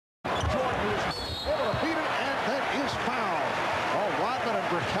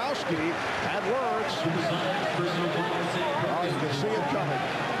Brickowski had words. Oh, you can see it coming.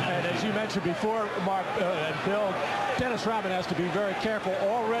 And as you mentioned before, Mark and Bill, Dennis Rodman has to be very careful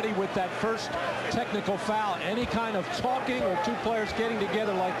already with that first technical foul. Any kind of talking or two players getting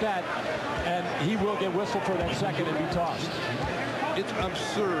together like that, and he will get whistled for that second and be tossed. It's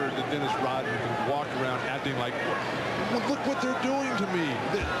absurd that Dennis Rodman can walk around acting like, look what they're doing to me.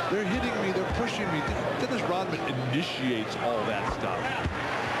 They're hitting me. They're pushing me. Dennis Rodman initiates all that stuff.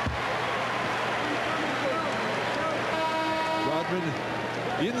 Rodman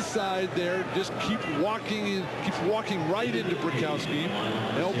inside there, just keeps walking right into Brickowski.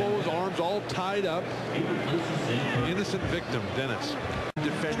 Elbows, arms all tied up. Innocent victim, Dennis.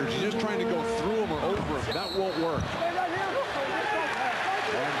 Defenders, he's just trying to go through him or over him. That won't work.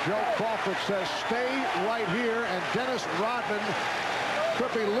 And Joe Crawford says stay right here, and Dennis Rodman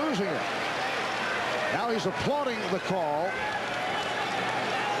could be losing it. Now he's applauding the call.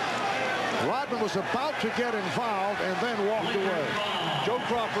 Rodman was about to get involved and then walked away. Joe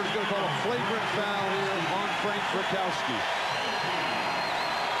Crawford is going to call a flagrant foul here on Frank Brickowski.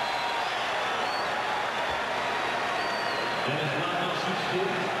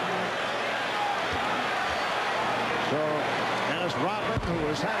 So Dennis Rodman, who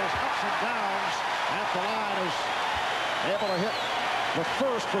has had his ups and downs at the line, is able to hit the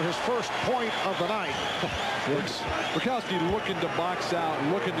first for his first point of the night. Brickowski looking to box out,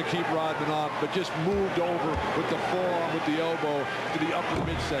 looking to keep Rodman off, but just moved over with the forearm, with the elbow to the upper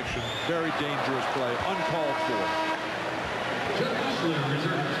midsection. Very dangerous play, uncalled for.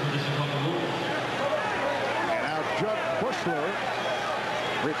 And now Judd Bushler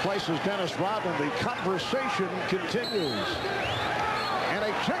replaces Dennis Rodman. The conversation continues. And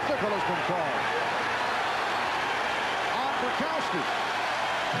a technical has been called on Brickowski.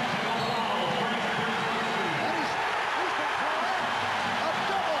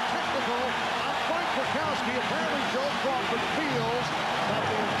 Apparently Joe Crawford feels that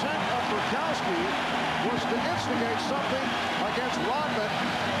the intent of Brickowski was to instigate something against Rodman.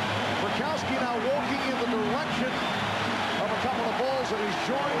 Brickowski now walking in the direction of a couple of balls, and he's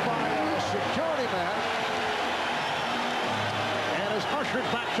joined by a security man and is ushered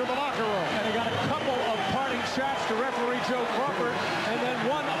back to the locker room. And he got a couple of parting shots to referee Joe Crawford, and then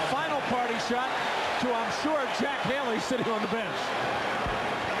one final parting shot to, I'm sure, Jack Haley sitting on the bench.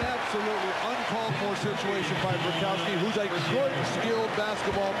 Absolutely uncalled for situation by Brickowski, who's a good, skilled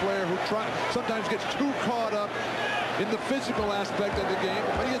basketball player who sometimes gets too caught up in the physical aspect of the game.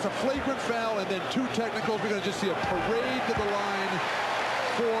 But he gets a flagrant foul and then two technicals. We're going to just see a parade to the line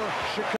for Chicago.